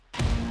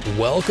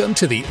Welcome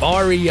to the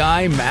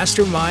REI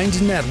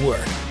Mastermind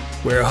Network,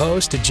 where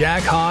host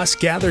Jack Haas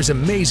gathers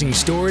amazing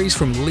stories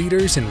from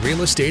leaders in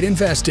real estate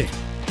investing.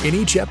 In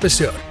each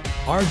episode,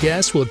 our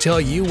guests will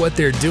tell you what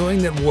they're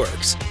doing that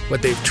works,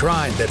 what they've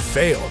tried that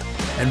failed,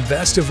 and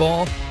best of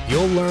all,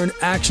 you'll learn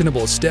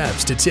actionable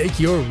steps to take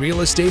your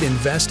real estate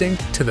investing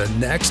to the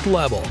next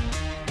level.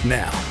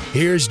 Now,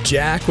 here's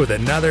Jack with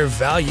another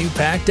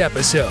value-packed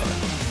episode.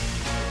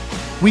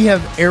 We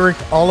have Eric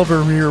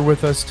Oliver here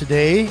with us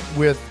today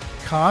with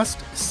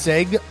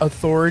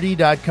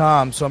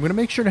CostSegAuthority.com. So I'm going to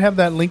make sure to have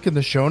that link in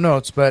the show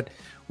notes, but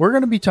we're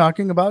going to be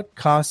talking about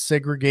cost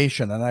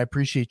segregation, and I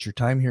appreciate your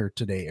time here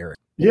today, Eric.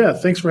 Yeah,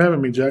 thanks for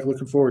having me, Jack.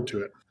 Looking forward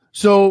to it.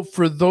 So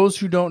for those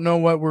who don't know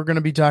what we're going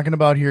to be talking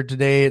about here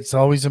today, it's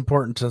always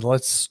important to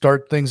let's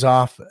start things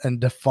off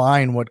and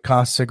define what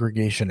cost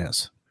segregation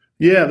is.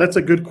 Yeah, that's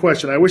a good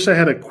question. I wish I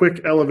had a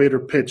quick elevator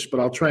pitch, but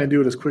I'll try and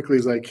do it as quickly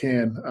as I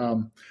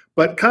can.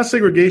 But cost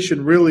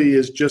segregation really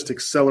is just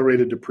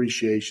accelerated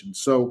depreciation.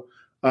 So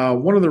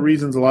one of the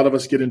reasons a lot of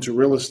us get into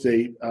real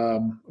estate,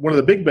 one of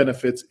the big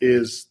benefits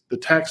is the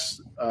tax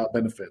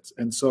benefits.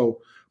 And so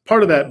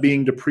part of that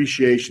being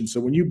depreciation. So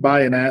when you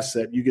buy an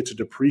asset, you get to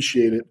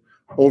depreciate it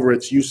over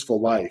its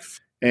useful life.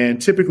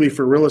 And typically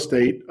for real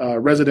estate,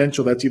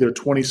 residential, that's either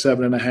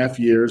 27 and a half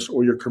years,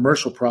 or your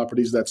commercial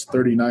properties, that's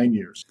 39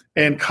 years.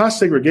 And cost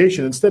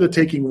segregation, instead of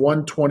taking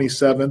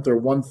 1/27th or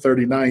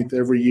 1/39th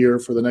every year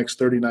for the next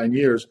 39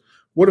 years,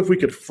 what if we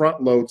could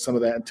front load some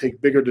of that and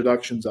take bigger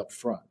deductions up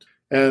front?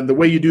 And the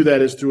way you do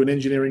that is through an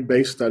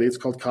engineering-based study. It's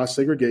called cost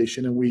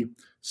segregation, and we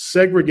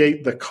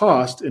segregate the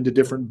cost into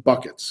different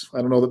buckets. I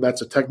don't know that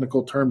that's a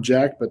technical term,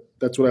 Jack, but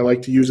that's what I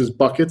like to use as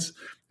buckets.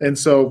 And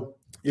so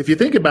if you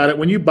think about it,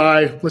 when you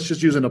buy, let's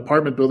just use an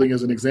apartment building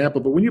as an example,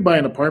 but when you buy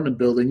an apartment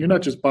building, you're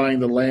not just buying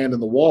the land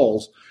and the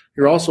walls.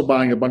 You're also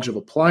buying a bunch of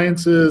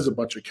appliances, a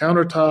bunch of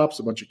countertops,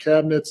 a bunch of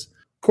cabinets.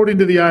 According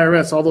to the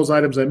IRS, all those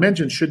items I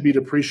mentioned should be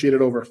depreciated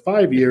over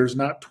 5 years,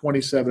 not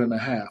 27 and a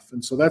half.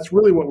 And so that's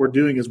really what we're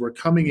doing is we're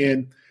coming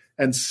in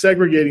and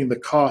segregating the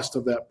cost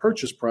of that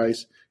purchase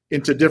price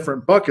into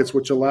different buckets,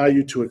 which allow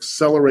you to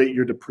accelerate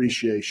your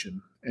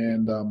depreciation.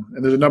 And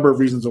there's a number of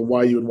reasons of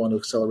why you would want to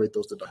accelerate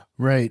those deductions.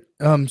 Right.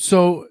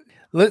 So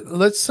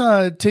let's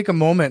take a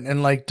moment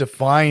and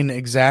define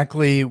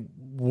exactly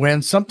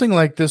when something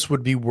like this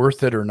would be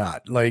worth it or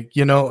not.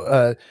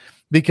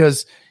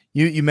 Because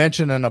you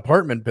mentioned an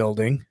apartment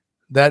building,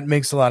 that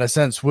makes a lot of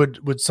sense.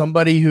 Would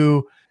somebody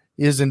who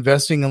is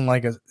investing in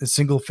a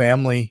single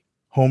family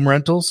home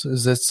rentals,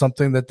 is that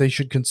something that they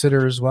should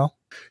consider as well?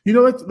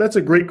 That's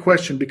a great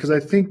question, because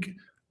I think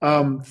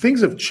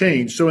things have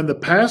changed. So in the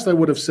past, I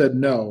would have said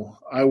no.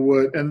 I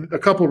would, and a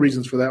couple of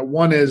reasons for that.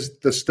 One is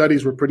the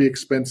studies were pretty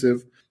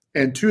expensive,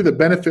 and two, the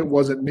benefit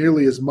wasn't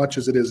nearly as much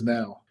as it is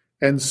now.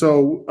 And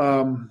so,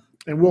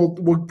 and we'll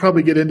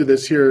probably get into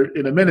this here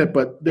in a minute,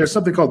 but there's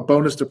something called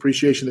bonus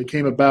depreciation that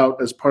came about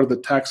as part of the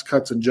Tax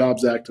Cuts and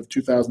Jobs Act of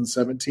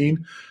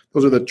 2017.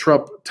 Those are the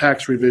Trump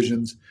tax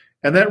revisions.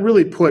 And that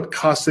really put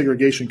cost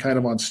segregation kind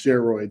of on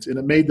steroids, and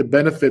it made the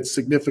benefits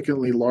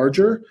significantly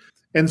larger.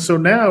 And so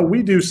now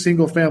we do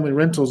single family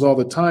rentals all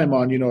the time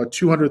on, a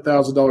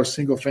 $200,000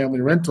 single family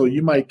rental,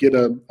 you might get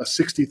a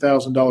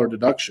 $60,000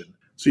 deduction.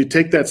 So you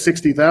take that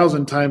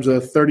 $60,000 times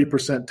a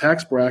 30%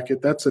 tax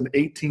bracket, that's an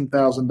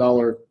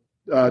 $18,000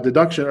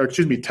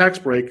 tax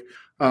break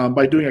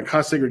by doing a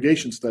cost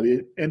segregation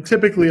study. And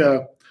typically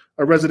a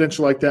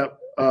residential like that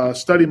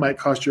study might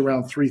cost you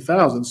around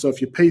 $3,000. So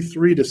if you pay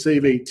 $3 to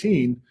save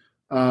 $18,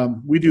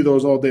 we do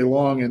those all day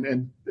long.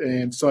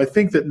 And so I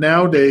think that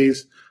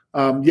nowadays,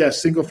 yes,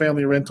 single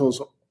family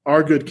rentals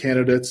are good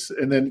candidates.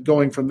 And then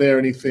going from there,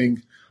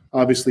 anything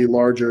obviously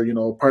larger,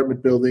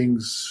 apartment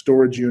buildings,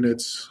 storage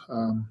units,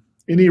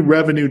 any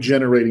revenue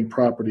generating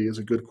property is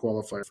a good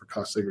qualifier for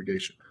cost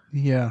segregation.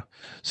 Yeah.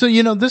 So,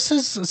 this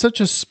is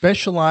such a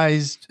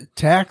specialized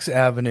tax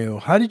avenue.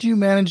 How did you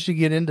manage to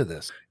get into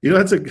this?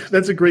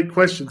 That's a great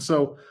question.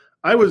 So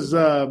I was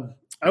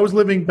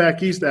living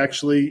back east,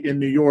 actually, in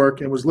New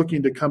York, and was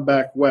looking to come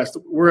back west.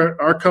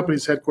 Our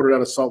company's headquartered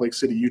out of Salt Lake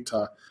City,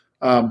 Utah.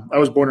 I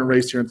was born and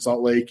raised here in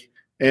Salt Lake,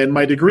 and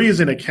my degree is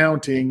in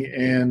accounting,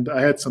 and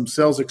I had some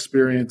sales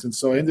experience. And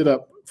so I ended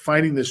up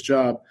finding this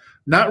job,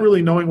 not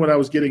really knowing what I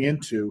was getting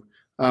into.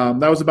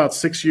 That was about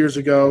 6 years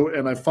ago,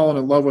 and I've fallen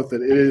in love with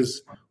it. It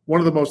is one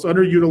of the most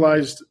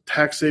underutilized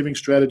tax saving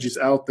strategies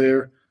out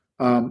there.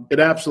 It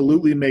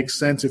absolutely makes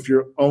sense if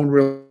you own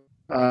real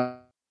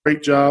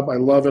great job. I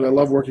love it. I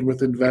love working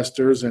with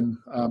investors, and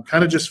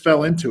kind of just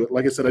fell into it.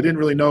 Like I said, I didn't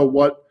really know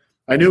what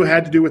I knew it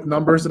had to do with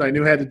numbers, and I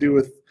knew it had to do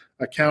with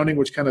accounting,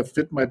 which kind of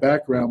fit my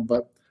background.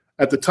 But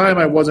at the time,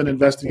 I wasn't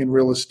investing in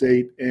real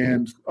estate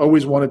and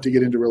always wanted to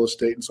get into real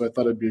estate. And so I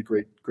thought it'd be a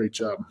great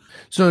job.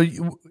 So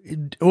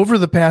over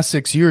the past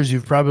 6 years,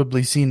 you've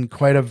probably seen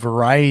quite a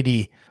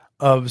variety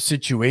of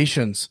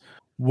situations.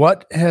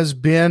 What has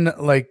been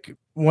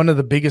one of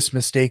the biggest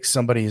mistakes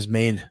somebody has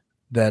made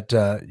that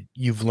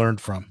you've learned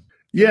from?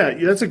 Yeah,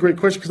 that's a great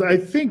question, because I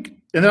think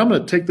and I'm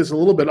going to take this a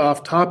little bit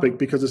off topic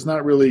because it's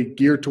not really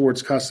geared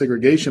towards cost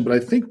segregation, but I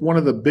think one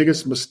of the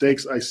biggest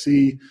mistakes I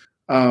see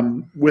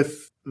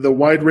with the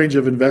wide range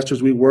of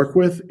investors we work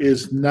with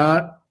is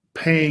not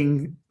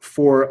paying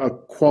for a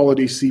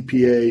quality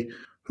CPA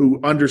who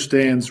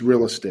understands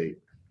real estate.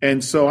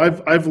 And so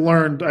I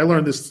learned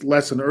this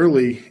lesson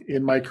early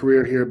in my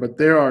career here, but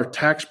there are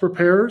tax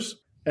preparers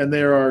and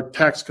there are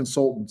tax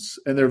consultants,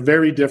 and they're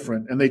very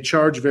different and they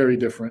charge very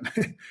different.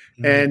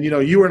 Mm-hmm. And,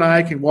 you and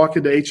I can walk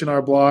into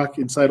H&R Block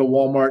inside a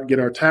Walmart and get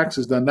our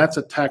taxes done. That's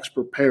a tax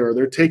preparer.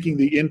 They're taking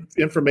the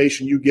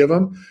information you give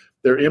them,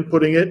 they're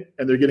inputting it,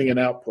 and they're getting an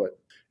output.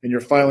 And you're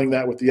filing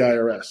that with the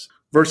IRS.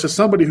 Versus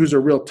somebody who's a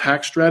real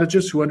tax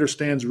strategist who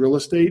understands real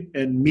estate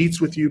and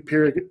meets with you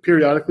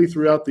periodically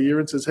throughout the year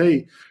and says,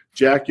 hey,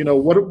 Jack,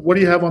 what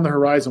do you have on the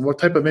horizon? What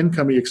type of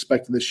income are you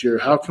expecting this year?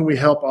 How can we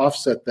help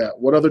offset that?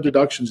 What other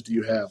deductions do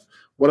you have?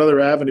 What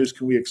other avenues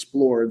can we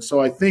explore? And so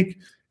I think,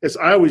 as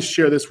I always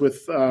share this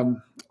with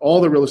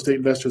all the real estate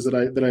investors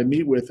that I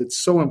meet with, it's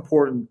so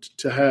important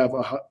to have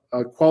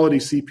a quality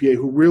CPA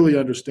who really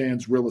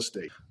understands real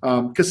estate.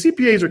 Because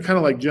CPAs are kind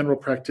of like general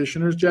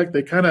practitioners, Jack.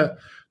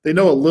 They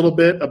know a little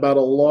bit about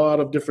a lot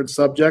of different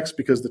subjects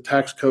because the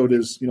tax code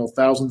is,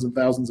 thousands and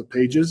thousands of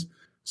pages.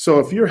 So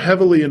if you're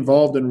heavily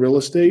involved in real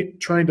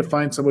estate, trying to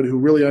find somebody who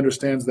really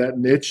understands that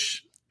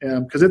niche,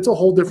 because it's a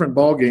whole different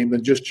ballgame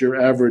than just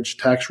your average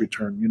tax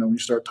return. When you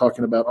start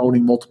talking about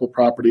owning multiple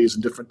properties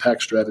and different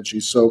tax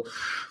strategies. So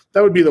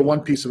that would be the one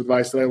piece of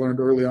advice that I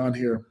learned early on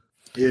here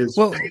is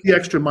pay the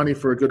extra money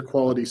for a good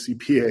quality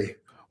CPA.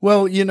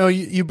 Well,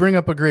 you bring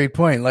up a great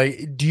point.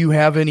 Like, do you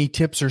have any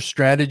tips or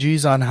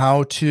strategies on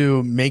how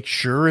to make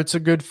sure it's a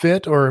good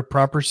fit or a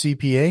proper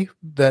CPA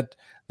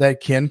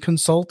that can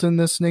consult in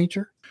this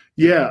nature?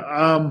 Yeah.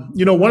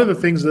 One of the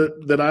things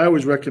that I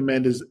always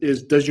recommend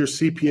is does your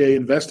CPA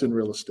invest in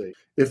real estate?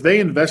 If they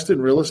invest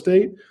in real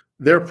estate,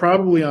 they're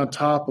probably on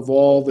top of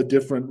all the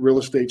different real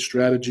estate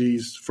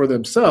strategies for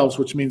themselves,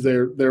 which means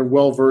they're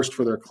well-versed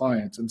for their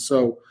clients. And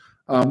so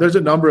there's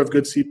a number of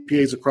good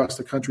CPAs across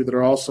the country that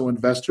are also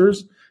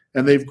investors,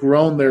 and they've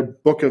grown their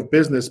book of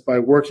business by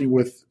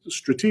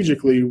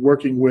strategically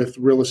working with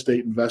real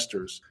estate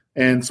investors.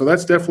 And so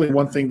that's definitely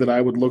one thing that I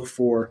would look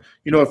for.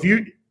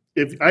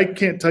 If I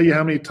can't tell you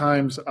how many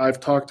times I've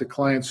talked to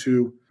clients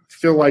who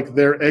feel like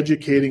they're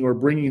educating or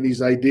bringing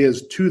these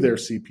ideas to their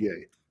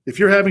CPA. If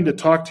you're having to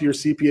talk to your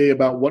CPA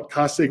about what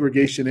cost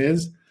segregation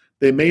is,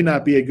 they may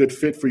not be a good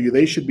fit for you.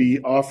 They should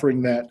be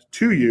offering that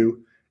to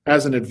you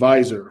as an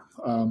advisor.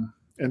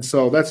 And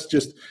so that's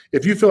just,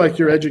 if you feel like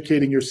you're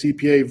educating your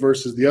CPA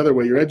versus the other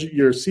way,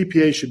 your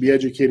CPA should be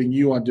educating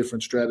you on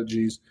different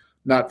strategies,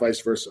 not vice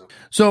versa.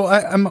 So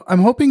I'm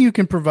hoping you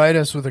can provide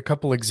us with a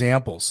couple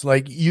examples.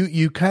 Like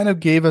you kind of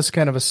gave us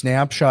kind of a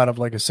snapshot of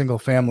like a single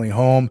family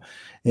home,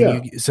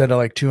 and you said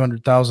like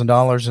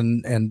 $200,000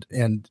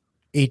 and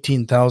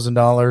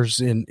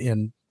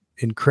 $18,000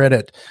 in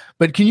credit.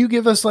 But can you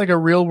give us like a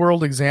real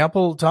world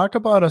example? Talk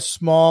about a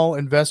small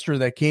investor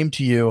that came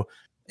to you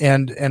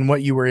and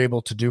what you were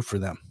able to do for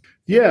them.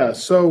 Yeah.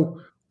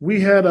 So we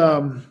had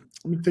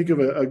let me think of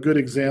a good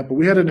example.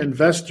 We had an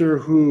investor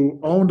who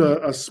owned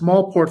a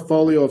small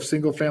portfolio of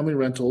single-family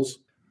rentals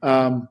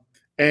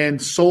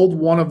and sold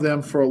one of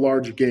them for a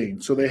large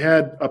gain. So they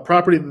had a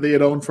property that they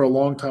had owned for a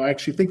long time. I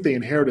actually think they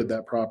inherited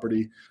that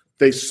property.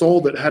 They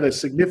sold it, had a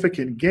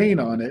significant gain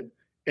on it,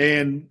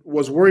 and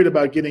was worried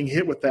about getting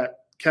hit with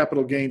that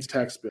capital gains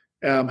tax bill.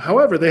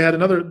 However, they had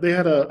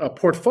a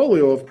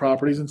portfolio of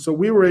properties, and so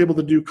we were able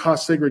to do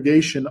cost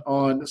segregation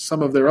on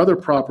some of their other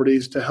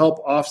properties to help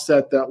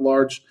offset that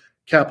large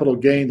capital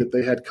gain that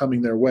they had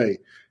coming their way.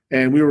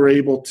 And we were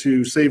able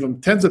to save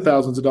them tens of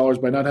thousands of dollars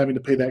by not having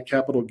to pay that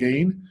capital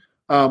gain.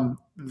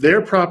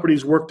 Their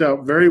properties worked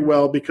out very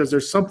well because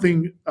there's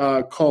something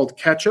called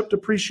catch-up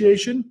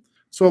depreciation.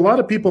 So a lot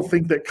of people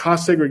think that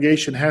cost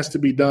segregation has to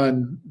be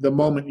done the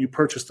moment you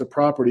purchase the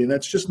property, and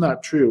that's just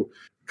not true.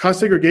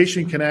 Cost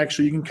segregation you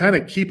can kind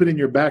of keep it in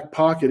your back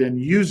pocket and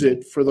use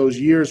it for those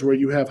years where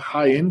you have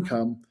high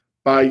income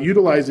by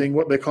utilizing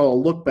what they call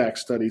a look-back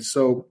study.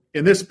 So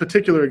in this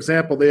particular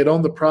example, they had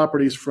owned the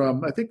properties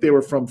from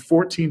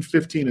 14,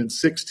 15, and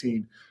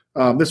 16.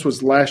 This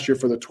was last year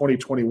for the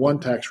 2021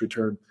 tax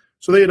return.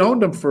 So they had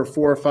owned them for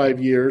 4 or 5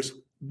 years,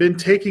 been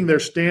taking their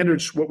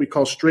standard, what we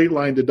call straight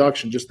line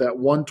deduction, just that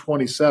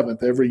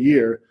 1/27th every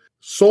year,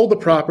 sold the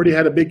property,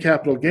 had a big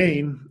capital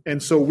gain.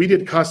 And so we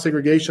did cost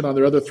segregation on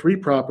their other 3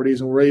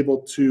 properties and were able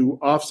to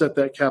offset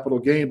that capital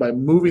gain by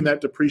moving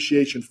that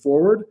depreciation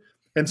forward.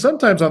 And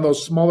sometimes on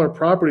those smaller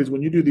properties,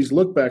 when you do these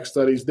look-back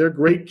studies, they're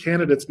great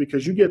candidates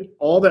because you get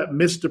all that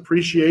missed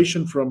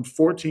depreciation from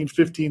 14,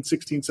 15,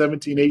 16,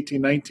 17,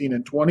 18, 19,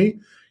 and 20.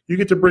 You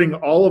get to bring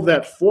all of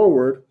that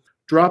forward,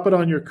 drop it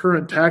on your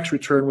current tax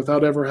return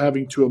without ever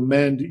having to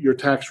amend your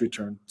tax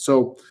return.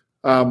 So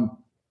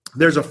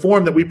there's a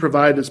form that we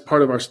provide as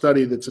part of our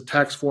study that's a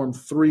tax form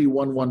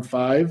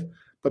 3115.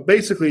 But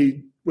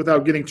basically,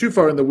 without getting too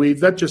far in the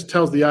weeds, that just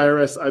tells the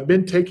IRS, I've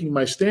been taking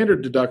my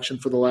standard deduction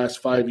for the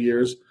last 5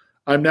 years.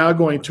 I'm now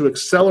going to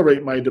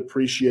accelerate my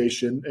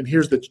depreciation, and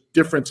here's the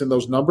difference in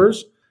those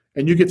numbers.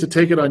 And you get to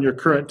take it on your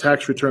current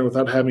tax return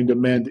without having to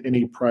amend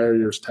any prior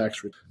year's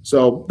tax return.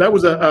 So that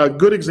was a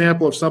good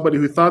example of somebody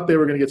who thought they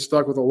were going to get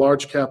stuck with a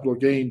large capital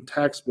gain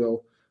tax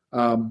bill.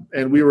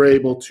 And we were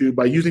able to,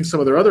 by using some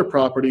of their other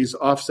properties,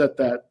 offset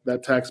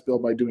that tax bill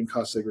by doing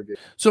cost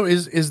segregation. So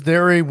is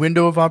there a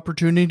window of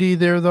opportunity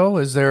there, though?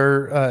 Is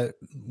there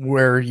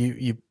where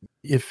you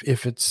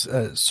if it's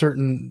a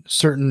certain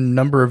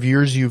number of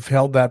years you've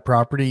held that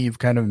property, you've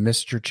kind of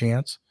missed your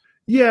chance?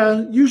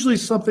 Yeah, usually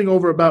something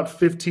over about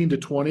 15 to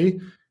 20,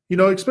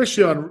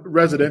 especially on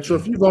residential.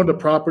 If you've owned a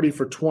property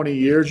for 20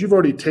 years, you've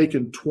already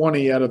taken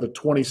 20 out of the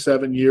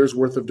 27 years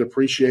worth of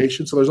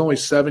depreciation. So there's only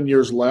 7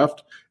 years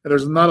left, and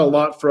there's not a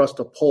lot for us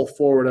to pull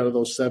forward out of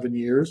those 7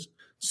 years.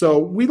 So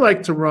we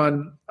like to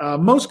run,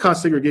 most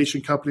cost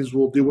segregation companies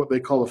will do what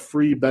they call a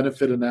free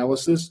benefit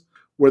analysis,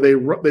 where they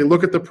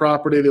look at the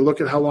property, they look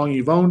at how long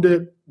you've owned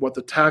it, what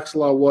the tax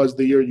law was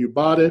the year you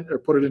bought it or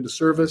put it into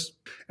service.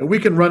 And we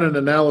can run an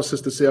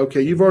analysis to say,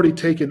 okay, you've already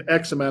taken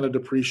X amount of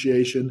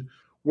depreciation.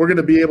 We're going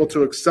to be able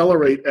to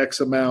accelerate X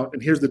amount.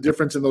 And here's the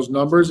difference in those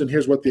numbers. And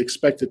here's what the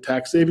expected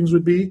tax savings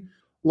would be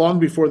long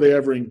before they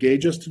ever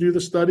engage us to do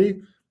the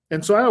study.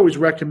 And so I always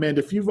recommend,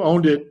 if you've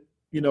owned it,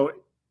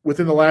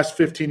 within the last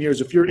 15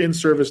 years, if your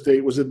in-service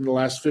date was in the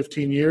last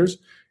 15 years,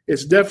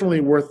 it's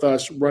definitely worth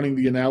us running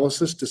the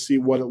analysis to see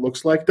what it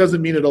looks like.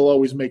 Doesn't mean it'll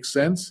always make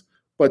sense,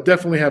 but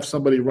definitely have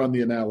somebody run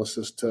the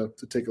analysis to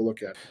take a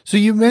look at it. So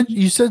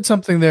you said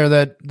something there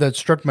that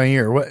struck my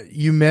ear. What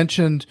you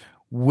mentioned,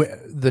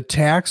 the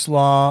tax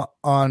law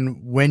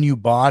on when you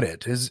bought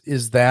it.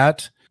 Is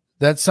that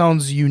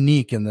sounds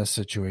unique in this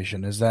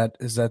situation? Is that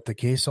the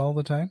case all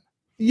the time?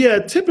 Yeah,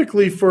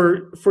 typically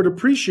for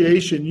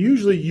depreciation,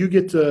 usually you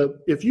get to,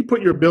 if you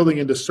put your building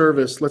into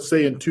service, let's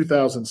say in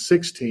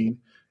 2016,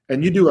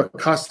 and you do a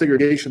cost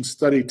segregation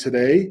study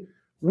today,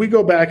 we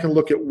go back and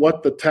look at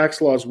what the tax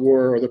laws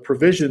were or the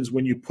provisions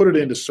when you put it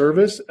into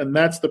service, and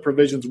that's the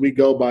provisions we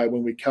go by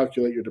when we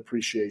calculate your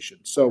depreciation.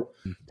 So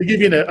to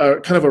give you a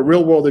kind of a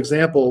real-world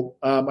example,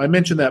 I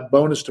mentioned that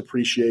bonus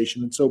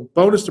depreciation. And so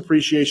bonus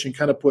depreciation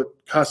kind of put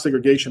cost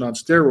segregation on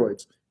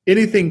steroids.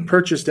 Anything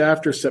purchased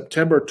after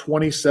September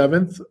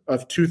 27th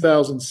of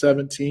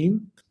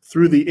 2017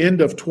 through the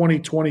end of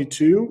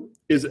 2022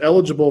 is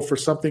eligible for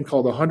something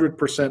called a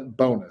 100%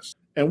 bonus.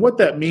 And what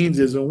that means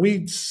is when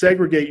we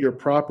segregate your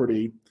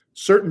property,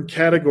 certain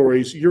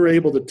categories, you're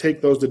able to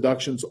take those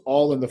deductions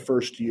all in the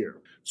first year.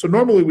 So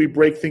normally we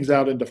break things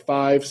out into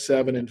 5,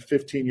 7, and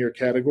 15-year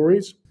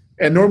categories.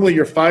 And normally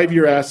your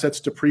 5-year assets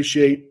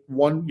depreciate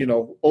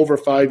over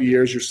 5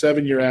 years, your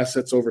 7-year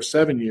assets over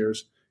 7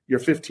 years, your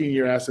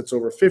 15-year assets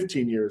over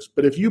 15 years.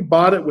 But if you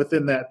bought it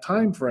within that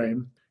time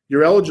frame,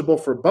 you're eligible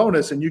for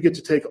bonus and you get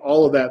to take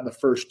all of that in the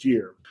first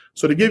year.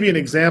 So to give you an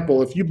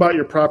example, if you bought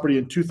your property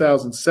in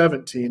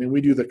 2017 and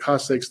we do the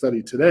cost seg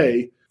study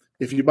today,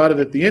 if you bought it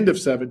at the end of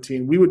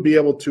 17, we would be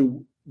able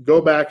to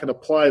go back and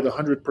apply the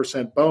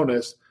 100%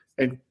 bonus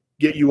and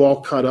get you all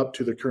caught up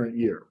to the current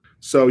year.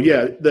 So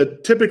yeah,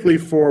 typically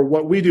for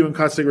what we do in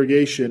cost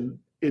segregation,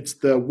 it's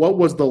what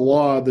was the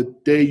law the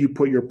day you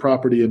put your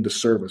property into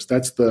service.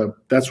 That's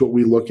what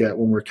we look at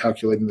when we're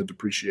calculating the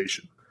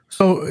depreciation.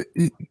 So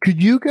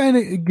could you kind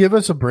of give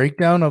us a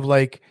breakdown of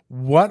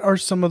what are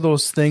some of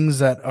those things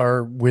that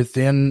are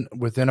within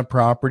a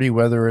property,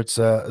 whether it's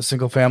a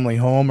single family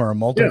home or a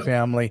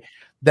multifamily,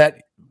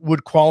 that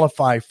would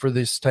qualify for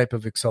this type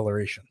of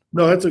acceleration?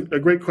 No, that's a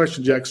great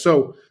question, Jack.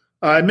 So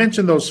I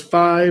mentioned those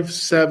 5,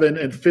 7,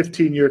 and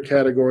 15-year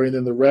category, and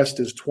then the rest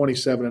is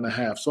 27 and a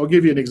half. So I'll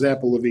give you an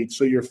example of each.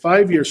 So your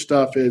 5-year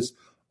stuff is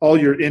all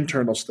your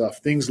internal stuff,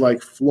 things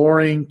like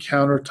flooring,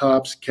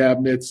 countertops,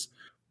 cabinets,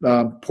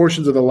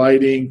 portions of the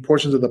lighting,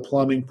 portions of the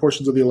plumbing,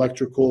 portions of the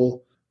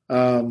electrical,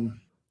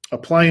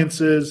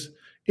 appliances,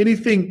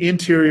 anything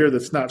interior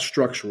that's not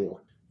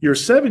structural. Your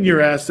 7-year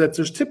assets,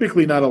 there's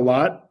typically not a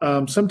lot.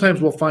 Sometimes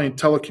we'll find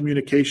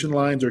telecommunication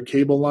lines or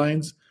cable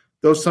lines.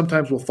 Those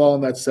sometimes will fall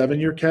in that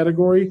 7-year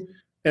category.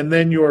 And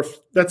then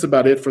that's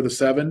about it for the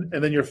 7.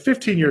 And then your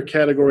 15-year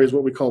category is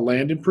what we call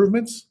land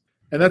improvements.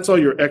 And that's all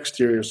your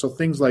exterior. So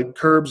things like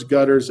curbs,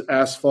 gutters,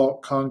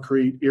 asphalt,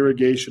 concrete,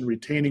 irrigation,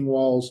 retaining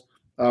walls.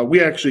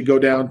 We actually go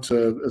down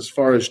to as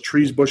far as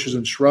trees, bushes,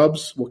 and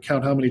shrubs. We'll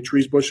count how many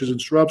trees, bushes,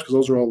 and shrubs because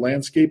those are all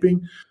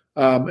landscaping,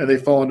 and they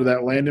fall under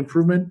that land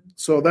improvement.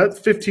 So that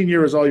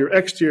 15-year is all your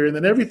exterior, and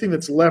then everything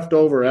that's left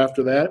over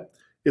after that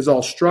is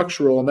all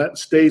structural, and that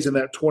stays in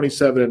that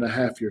 27 and a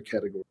half year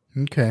category.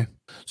 Okay.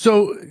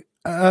 So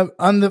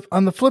on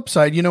the flip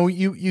side,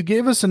 you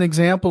gave us an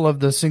example of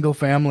the single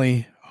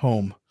family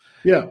home.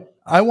 Yeah.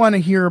 I want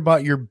to hear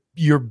about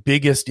your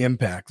biggest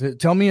impact.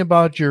 Tell me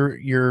about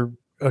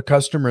a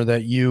customer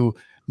that you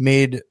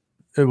made.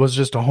 It was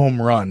just a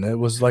home run. It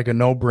was like a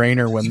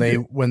no-brainer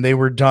when they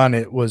were done.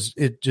 It was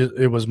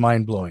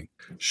mind-blowing.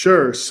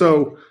 Sure.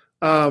 So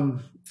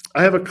I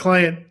have a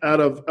client out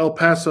of El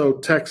Paso,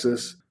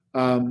 Texas.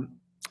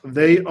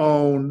 They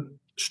own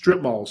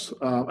strip malls.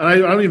 And I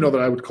don't even know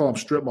that I would call them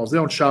strip malls. They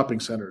own shopping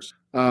centers.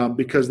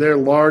 because they're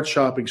large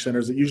shopping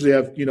centers that usually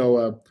have,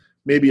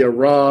 maybe a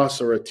Ross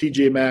or a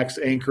TJ Maxx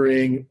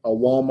anchoring, a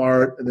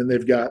Walmart, and then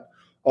they've got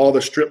all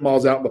the strip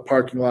malls out in the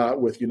parking lot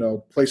with,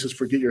 places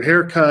for get your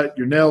hair cut,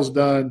 your nails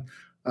done,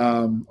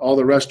 all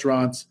the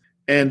restaurants.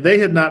 And they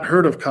had not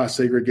heard of cost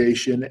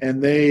segregation,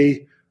 and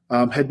they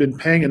had been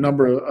paying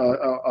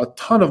a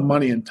ton of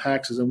money in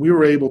taxes. And we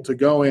were able to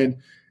go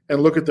in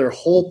and look at their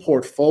whole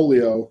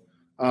portfolio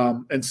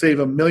and save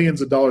them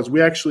millions of dollars.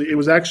 It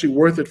was actually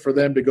worth it for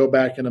them to go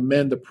back and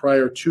amend the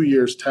prior 2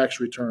 years' tax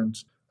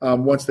returns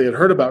once they had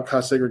heard about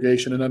cost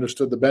segregation and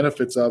understood the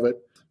benefits of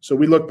it. So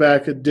we looked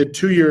back and did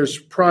 2 years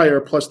prior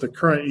plus the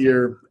current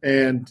year,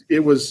 and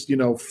it was,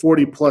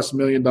 $40+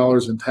 million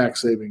in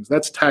tax savings.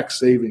 That's tax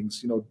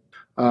savings,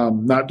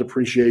 not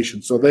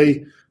depreciation. So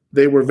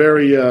they were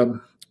very,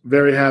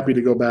 very happy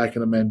to go back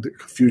and amend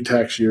a few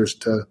tax years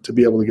to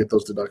be able to get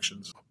those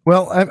deductions.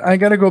 Well, I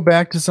got to go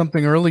back to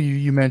something earlier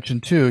you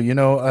mentioned too.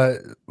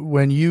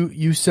 When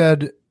you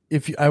said,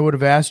 if I would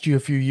have asked you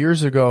a few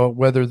years ago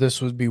whether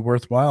this would be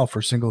worthwhile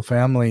for single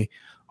family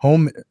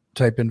home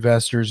type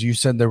investors, you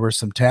said there were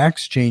some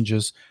tax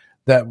changes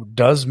that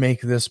does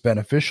make this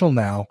beneficial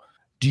now.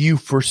 Do you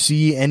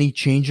foresee any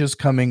changes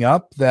coming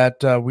up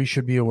that we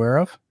should be aware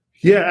of?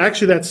 Yeah,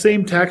 actually that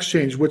same tax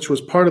change, which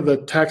was part of the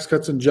Tax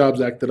Cuts and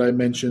Jobs Act that I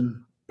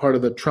mentioned, part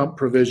of the Trump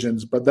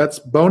provisions, but that's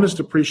bonus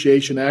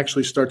depreciation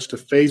actually starts to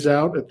phase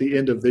out at the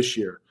end of this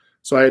year.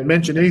 So I had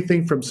mentioned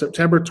anything from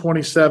September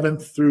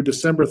 27th through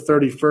December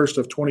 31st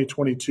of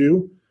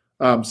 2022,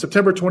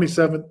 September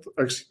 27th,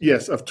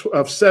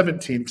 of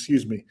 17,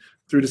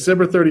 through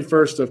December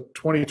 31st of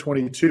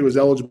 2022 is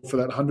eligible for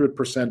that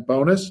 100%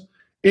 bonus.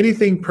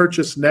 Anything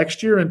purchased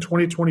next year in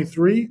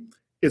 2023,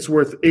 it's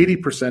worth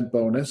 80%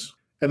 bonus.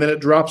 And then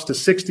it drops to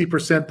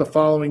 60% the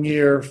following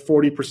year,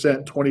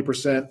 40%,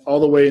 20%,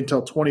 all the way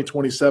until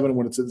 2027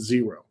 when it's at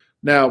zero.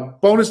 Now,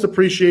 bonus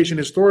depreciation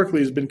historically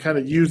has been kind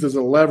of used as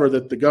a lever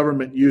that the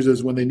government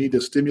uses when they need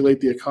to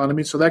stimulate the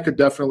economy. So that could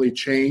definitely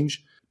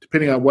change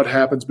depending on what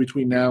happens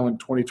between now and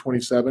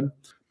 2027.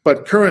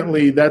 But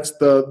currently, that's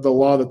the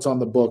law that's on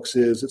the books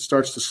is it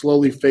starts to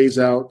slowly phase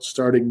out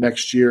starting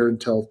next year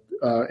until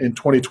in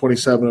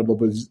 2027, it'll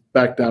be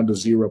back down to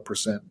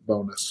 0%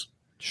 bonus.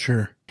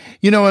 Sure.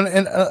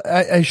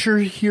 I sure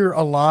hear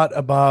a lot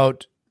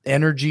about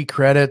energy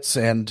credits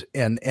and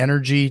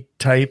energy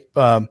type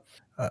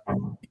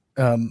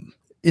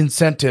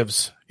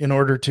incentives in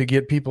order to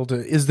get people to.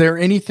 Is there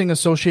anything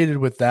associated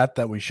with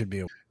that we should be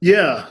aware of?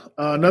 Yeah,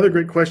 another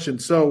great question.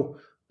 So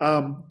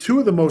two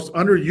of the most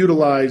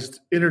underutilized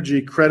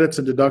energy credits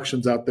and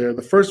deductions out there,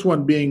 the first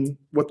one being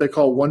what they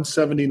call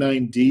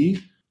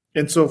 179D.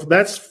 And so if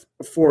that's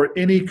for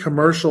any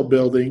commercial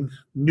building,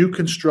 new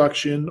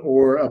construction,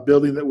 or a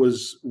building that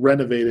was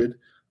renovated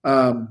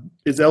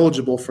is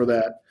eligible for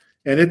that.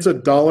 And it's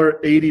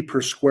 $1.80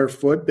 per square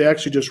foot. They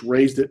actually just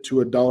raised it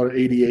to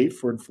 $1.88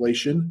 for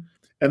inflation.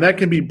 And that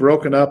can be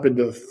broken up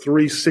into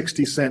 3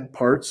 60-cent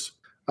parts.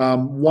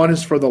 One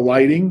is for the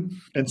lighting.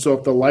 And so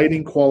if the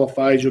lighting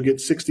qualifies, you'll get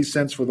 60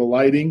 cents for the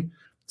lighting,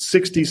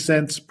 60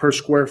 cents per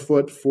square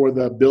foot for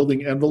the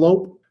building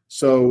envelope.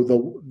 So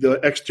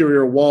the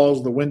exterior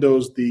walls, the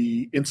windows,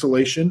 the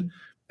insulation,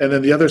 and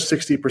then the other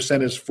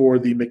 60% is for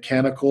the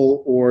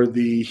mechanical or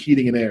the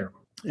heating and air.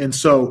 And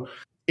so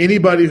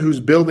anybody who's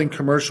building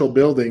commercial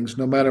buildings,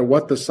 no matter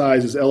what the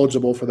size, is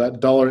eligible for that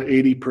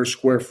 $1.80 per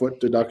square foot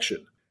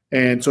deduction.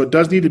 And so it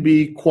does need to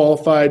be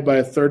qualified by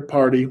a third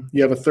party.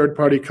 You have a third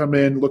party come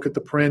in, look at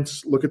the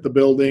prints, look at the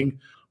building,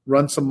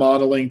 run some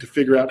modeling to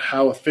figure out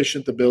how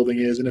efficient the building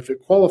is. And if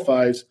it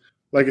qualifies,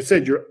 like I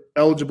said, you're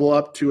eligible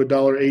up to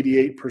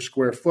 $1.88 per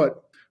square foot.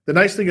 The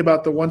nice thing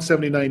about the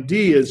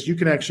 179D is you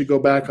can actually go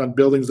back on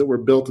buildings that were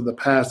built in the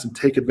past and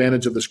take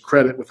advantage of this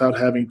credit without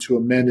having to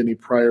amend any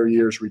prior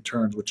year's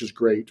returns, which is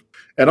great.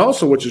 And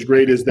also, which is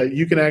great, is that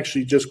you can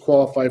actually just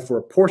qualify for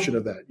a portion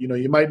of that.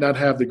 You might not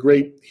have the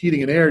great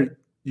heating and air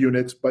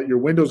units, but your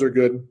windows are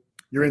good,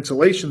 your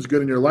insulation's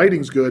good, and your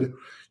lighting's good.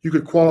 You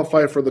could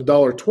qualify for the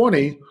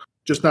 $1.20,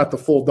 just not the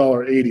full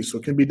 $1.80. So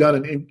it can be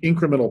done in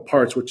incremental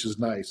parts, which is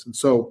nice. And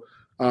so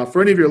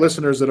for any of your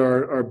listeners that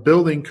are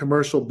building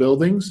commercial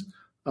buildings,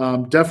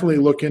 definitely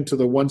look into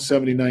the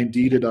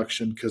 179D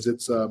deduction because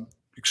it's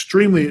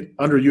extremely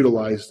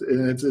underutilized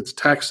and it's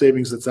tax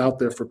savings that's out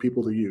there for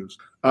people to use.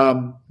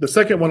 The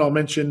second one I'll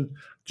mention,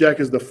 Jack,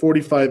 is the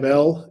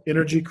 45L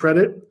energy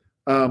credit.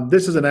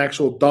 This is an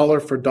actual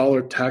dollar for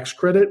dollar tax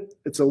credit.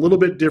 It's a little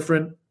bit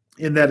different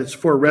in that it's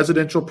for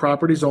residential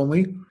properties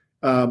only,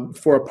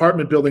 for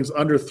apartment buildings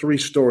under 3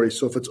 stories.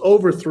 So if it's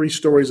over 3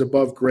 stories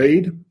above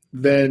grade,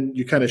 then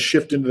you kind of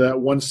shift into that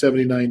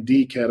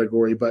 179D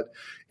category. But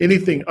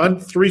anything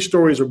 3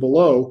 stories or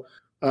below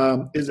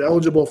is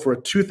eligible for a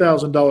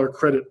 $2,000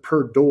 credit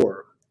per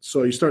door.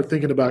 So you start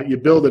thinking about you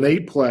build an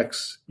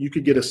 8-plex, you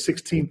could get a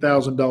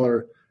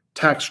 $16,000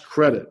 tax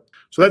credit.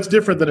 So that's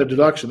different than a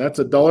deduction. That's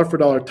a dollar for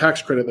dollar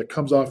tax credit that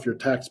comes off your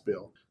tax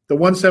bill. The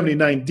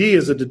 179D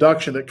is a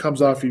deduction that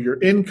comes off of your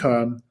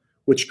income,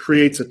 which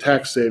creates a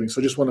tax savings.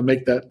 So I just want to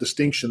make that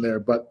distinction there.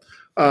 But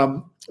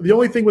The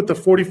only thing with the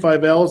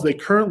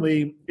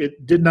 45Ls,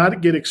 it did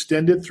not get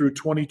extended through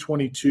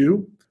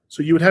 2022.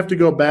 So you would have to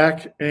go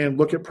back and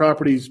look at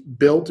properties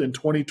built in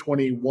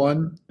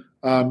 2021.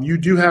 You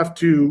do have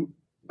to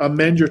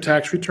amend your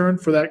tax return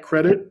for that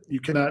credit. You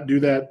cannot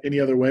do that any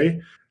other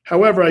way.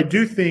 However, I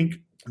do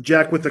think,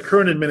 Jack, with the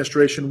current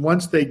administration,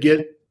 once they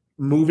get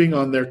moving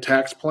on their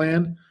tax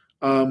plan,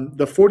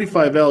 the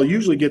 45L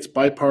usually gets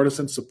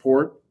bipartisan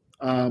support.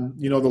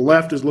 The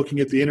left is looking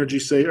at the energy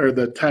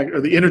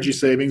energy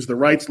savings, the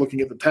right's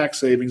looking at the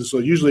tax savings. So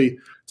usually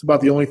it's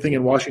about the only thing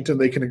in Washington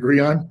they can agree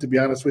on, to be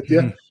honest with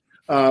you.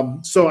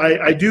 So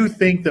I do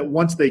think that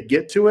once they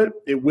get to it,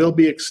 it will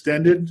be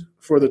extended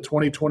for the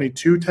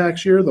 2022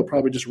 tax year. They'll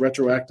probably just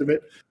retroactive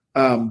it.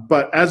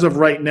 But as of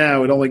right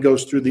now, it only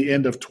goes through the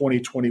end of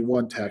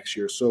 2021 tax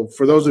year. So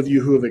for those of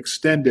you who have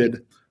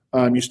extended,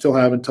 you still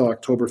have until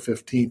October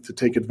 15th to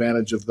take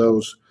advantage of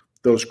those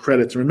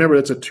credits. And remember,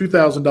 it's a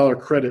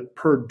 $2,000 credit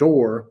per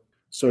door.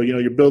 So,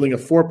 you're building a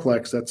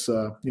fourplex, that's,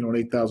 an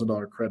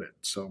 $8,000 credit.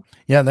 So,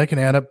 yeah, that can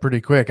add up pretty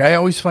quick. I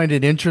always find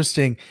it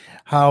interesting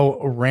how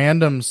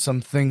random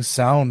some things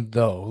sound,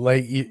 though.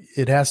 Like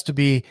it has to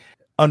be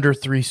under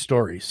 3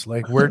 stories.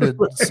 Like where did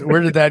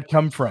that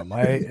come from?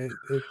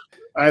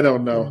 I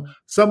don't know.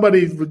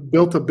 Somebody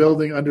built a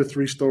building under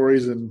 3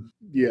 stories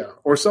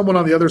or someone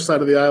on the other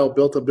side of the aisle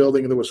built a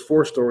building and there was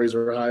 4 stories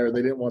or higher.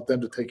 They didn't want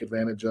them to take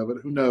advantage of it.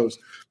 Who knows?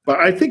 But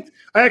I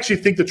actually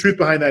think the truth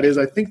behind that is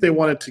I think they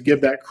wanted to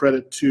give that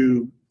credit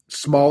to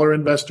smaller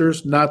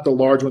investors, not the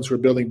large ones who are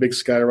building big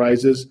sky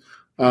rises.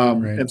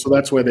 Right. And so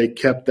that's why they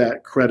kept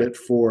that credit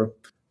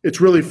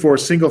it's really for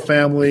single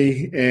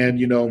family and,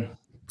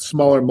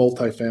 smaller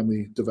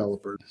multifamily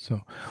developers.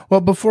 So,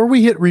 well, before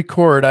we hit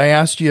record, I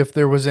asked you if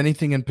there was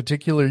anything in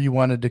particular you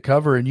wanted to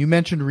cover, and you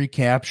mentioned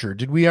recapture.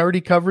 Did we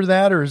already cover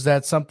that, or is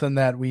that something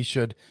that we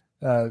should?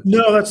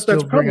 No, that's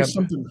probably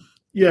something.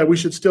 Yeah, we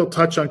should still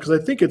touch on because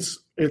I think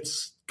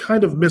it's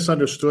kind of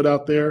misunderstood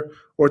out there,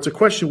 or it's a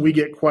question we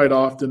get quite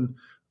often.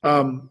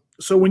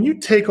 So when you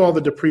take all the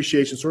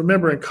depreciation, so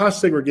remember in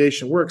cost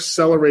segregation, we're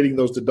accelerating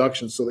those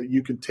deductions so that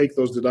you can take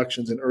those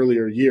deductions in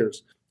earlier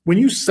years. When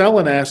you sell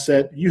an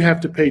asset, you have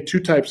to pay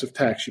 2 types of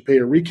tax. You pay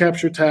a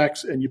recapture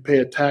tax and you pay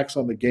a tax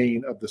on the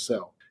gain of the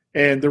sale.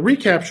 And the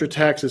recapture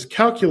tax is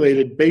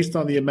calculated based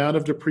on the amount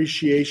of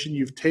depreciation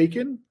you've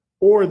taken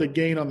or the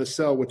gain on the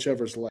sale,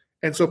 whichever's less.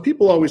 And so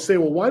people always say,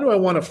 well, why do I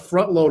want to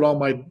front load all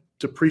my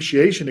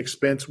depreciation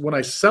expense when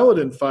I sell it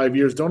in 5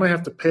 years? Don't I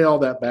have to pay all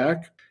that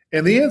back?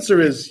 And the answer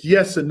is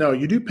yes and no.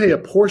 You do pay a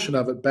portion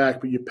of it back,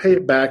 but you pay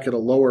it back at a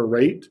lower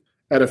rate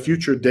at a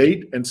future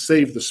date and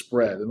save the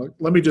spread. And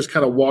let me just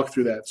kind of walk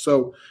through that.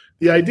 So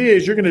the idea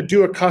is you're going to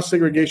do a cost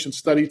segregation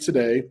study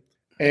today.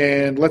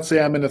 And let's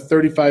say I'm in a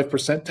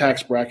 35%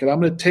 tax bracket.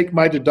 I'm going to take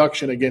my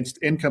deduction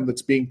against income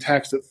that's being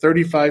taxed at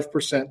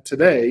 35%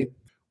 today.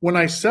 When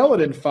I sell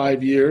it in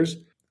 5 years,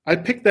 I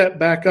pick that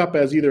back up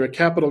as either a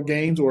capital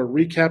gains or a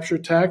recapture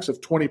tax of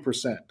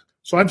 20%.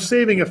 So I'm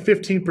saving a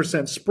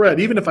 15%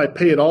 spread. Even if I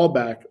pay it all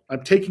back,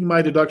 I'm taking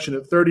my deduction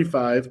at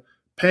 35%,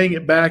 paying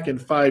it back in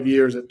 5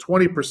 years at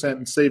 20%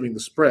 and saving the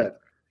spread.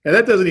 And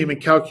that doesn't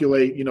even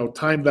calculate,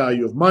 time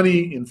value of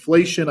money,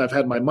 inflation. I've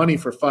had my money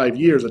for 5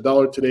 years.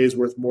 $1 today is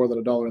worth more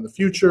than $1 in the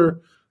future.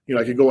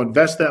 I could go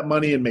invest that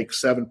money and make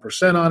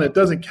 7% on it. It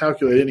doesn't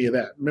calculate any of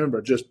that.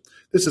 Remember,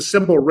 this is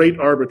simple rate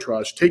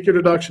arbitrage. Take your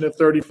deduction at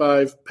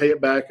 35, pay it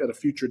back at a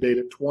future date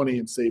at 20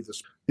 and save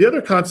this. The other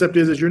concept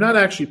is you're not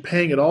actually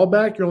paying it all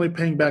back. You're only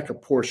paying back a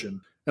portion.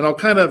 And I'll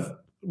kind of,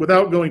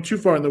 without going too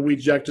far in the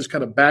weeds, Jack, just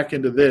kind of back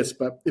into this.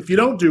 But if you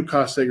don't do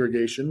cost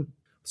segregation,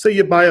 say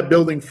you buy a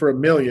building for $1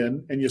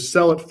 million and you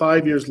sell it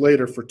 5 years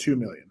later for $2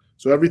 million.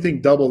 So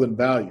everything doubled in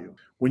value.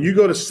 When you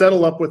go to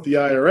settle up with the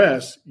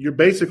IRS, you're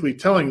basically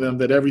telling them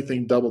that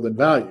everything doubled in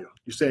value.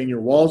 You're saying your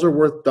walls are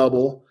worth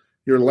double,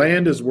 your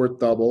land is worth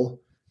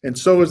double, and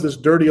so is this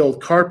dirty old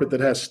carpet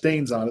that has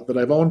stains on it that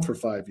I've owned for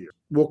 5 years.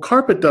 Well,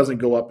 carpet doesn't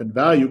go up in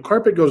value.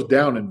 Carpet goes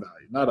down in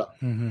value, not up.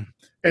 Mm-hmm.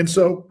 And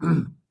so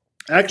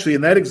actually,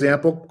 in that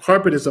example,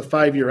 carpet is a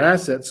 5-year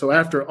asset. So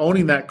after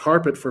owning that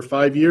carpet for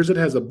 5 years, it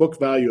has a book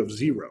value of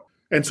 0.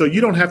 And so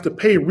you don't have to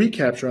pay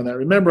recapture on that.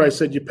 Remember, I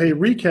said you pay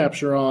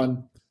recapture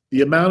on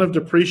the amount of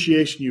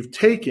depreciation you've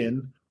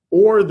taken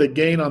or the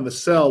gain on the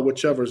sell,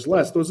 whichever is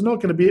less. There's never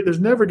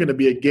going to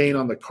be a gain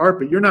on the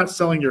carpet. You're not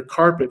selling your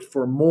carpet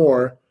for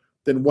more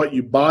than what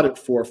you bought it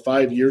for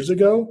 5 years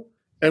ago.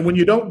 And when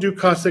you don't do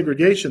cost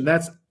segregation,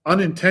 that's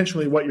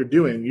unintentionally what you're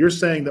doing. You're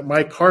saying that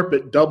my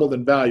carpet doubled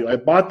in value. I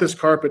bought this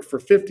carpet for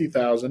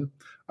 $50,000.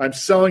 I'm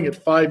selling it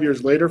 5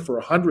 years later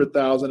for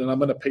 $100,000, and I'm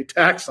going to pay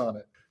tax on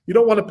it. You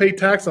don't want to pay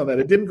tax on that.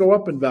 It didn't go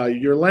up in value.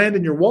 Your land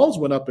and your walls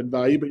went up in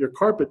value, but your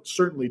carpet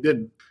certainly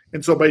didn't.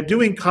 And so by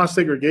doing cost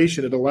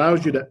segregation, it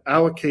allows you to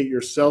allocate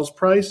your sales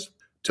price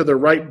to the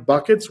right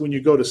buckets when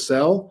you go to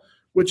sell,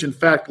 which in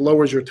fact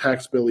lowers your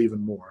tax bill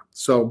even more.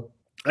 So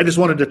I just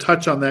wanted to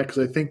touch on that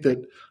because I think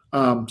that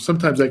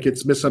sometimes that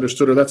gets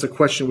misunderstood, or that's a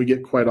question we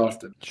get quite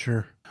often.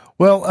 Sure.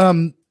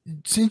 Well,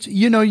 Since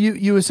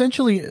you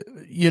essentially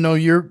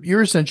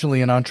you're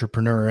essentially an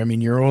entrepreneur. I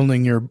mean, you're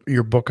owning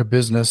your book of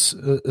business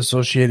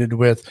associated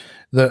with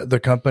the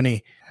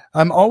company.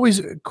 I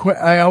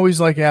always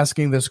like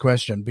asking this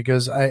question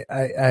because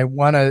I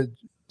want to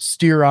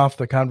steer off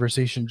the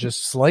conversation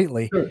just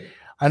slightly. Sure.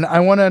 And I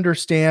want to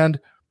understand,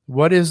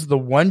 what is the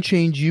one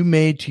change you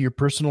made to your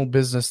personal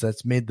business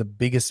that's made the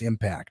biggest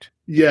impact?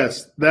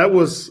 Yes, that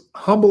was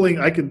humbling.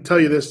 I can tell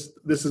you this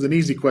is an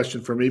easy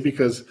question for me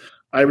because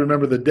I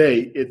remember the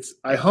day.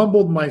 I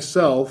humbled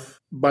myself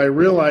by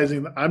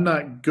realizing that I'm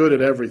not good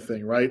at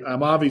everything, right?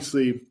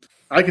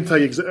 I can tell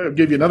you, I'll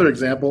give you another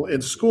example.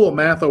 In school,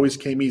 math always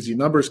came easy.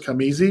 Numbers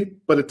come easy,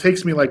 but it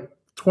takes me like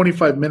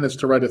 25 minutes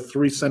to write a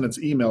 3-sentence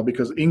email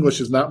because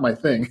English is not my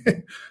thing.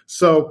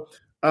 So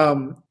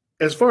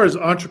as far as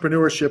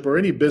entrepreneurship or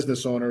any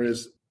business owner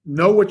is,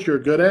 know what you're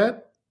good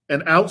at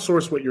and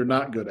outsource what you're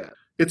not good at.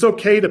 It's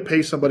okay to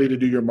pay somebody to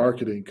do your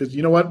marketing because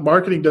you know what?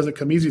 Marketing doesn't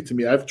come easy to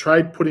me. I've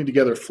tried putting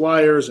together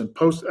flyers and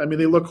posts. I mean,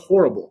 they look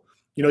horrible.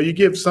 You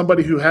give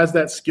somebody who has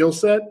that skill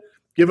set,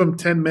 give them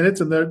 10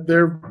 minutes and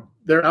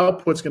their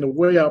output's going to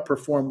way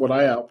outperform what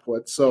I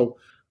output. So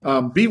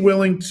be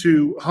willing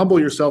to humble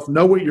yourself,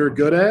 know what you're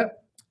good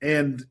at,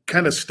 and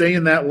kind of stay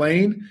in that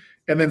lane.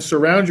 And then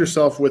surround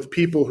yourself with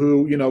people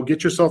who,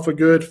 get yourself a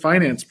good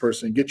finance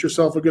person, get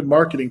yourself a good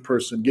marketing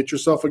person, get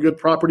yourself a good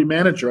property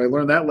manager. I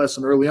learned that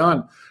lesson early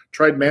on.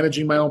 Tried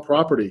managing my own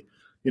property.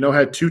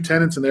 Had 2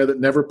 tenants in there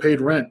that never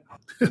paid rent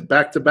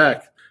back to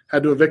back.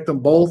 Had to evict them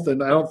both,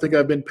 and I don't think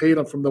I've been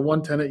paid from the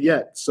one tenant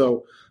yet.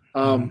 So,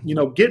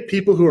 get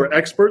people who are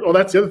expert. Oh,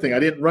 that's the other thing. I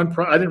didn't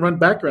run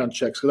background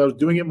checks because I was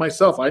doing it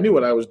myself. I knew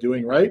what I was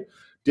doing, right?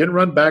 Didn't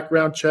run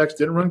background checks,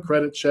 didn't run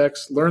credit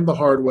checks, learned the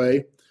hard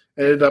way.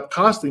 It ended up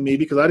costing me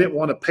because I didn't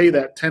want to pay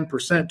that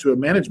 10% to a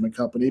management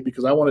company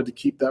because I wanted to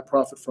keep that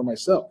profit for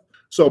myself.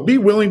 So be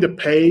willing to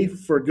pay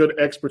for good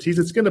expertise.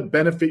 It's going to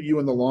benefit you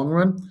in the long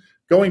run.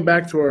 Going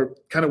back to our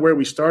kind of where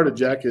we started,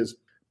 Jack, is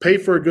pay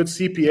for a good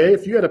CPA.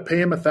 If you had to pay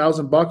them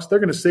 $1,000, they're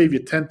going to save you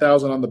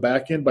 $10,000 on the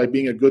back end by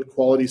being a good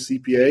quality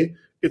CPA.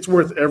 It's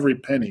worth every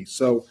penny.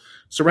 So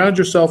surround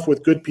yourself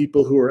with good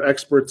people who are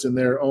experts in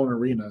their own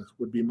arena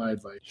would be my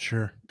advice.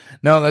 Sure.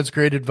 No, that's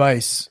great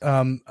advice.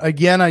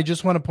 Again, I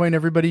just want to point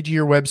everybody to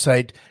your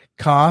website,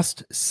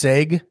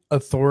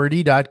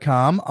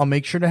 costsegsauthority.com. I'll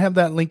make sure to have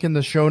that link in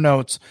the show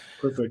notes.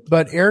 Perfect.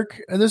 But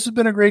Eric, this has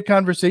been a great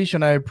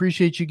conversation. I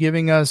appreciate you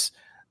giving us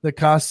the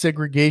cost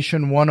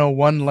segregation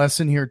 101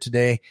 lesson here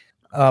today.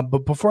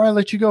 But before I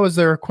let you go, is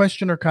there a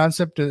question or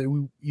concept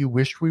that you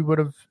wished we would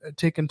have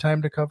taken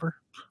time to cover?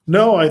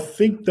 No, I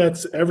think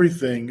that's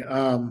everything.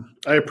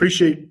 I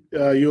appreciate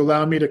you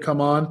allowing me to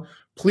come on.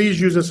 Please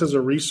use this as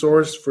a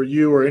resource for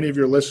you or any of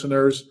your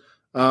listeners.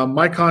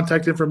 My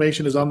contact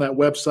information is on that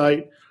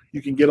website.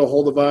 You can get a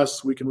hold of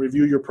us. We can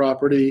review your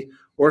property.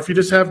 Or if you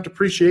just have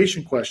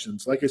depreciation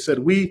questions, like I said,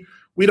 we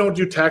don't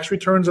do tax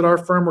returns at our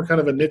firm. We're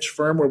kind of a niche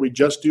firm where we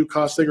just do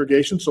cost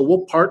segregation. So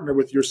we'll partner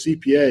with your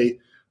CPA.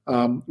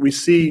 We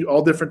see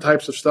all different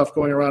types of stuff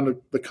going around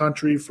the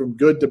country, from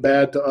good to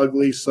bad to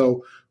ugly.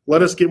 So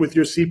let us get with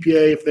your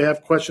CPA. If they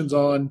have questions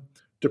on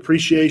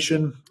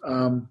depreciation,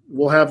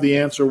 we'll have the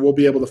answer. We'll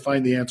be able to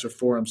find the answer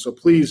for them. So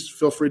please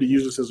feel free to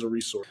use this as a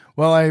resource.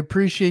 Well, I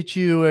appreciate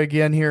you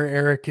again here,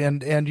 Eric,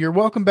 and you're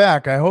welcome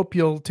back. I hope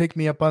you'll take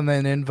me up on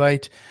that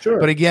invite. Sure.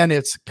 But again,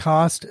 it's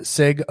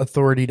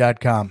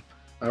costsegsauthority.com.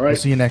 All right. We'll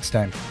see you next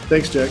time.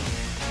 Thanks, Jack.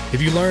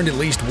 Have you learned at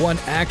least one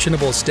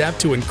actionable step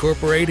to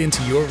incorporate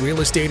into your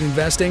real estate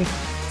investing?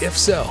 If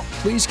so,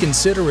 please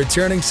consider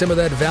returning some of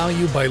that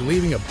value by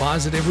leaving a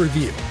positive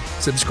review,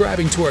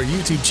 subscribing to our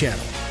YouTube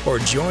channel, or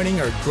joining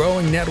our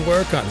growing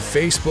network on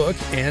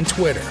Facebook and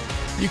Twitter.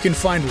 You can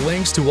find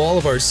links to all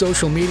of our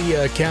social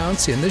media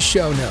accounts in the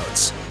show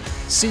notes.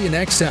 See you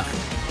next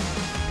time.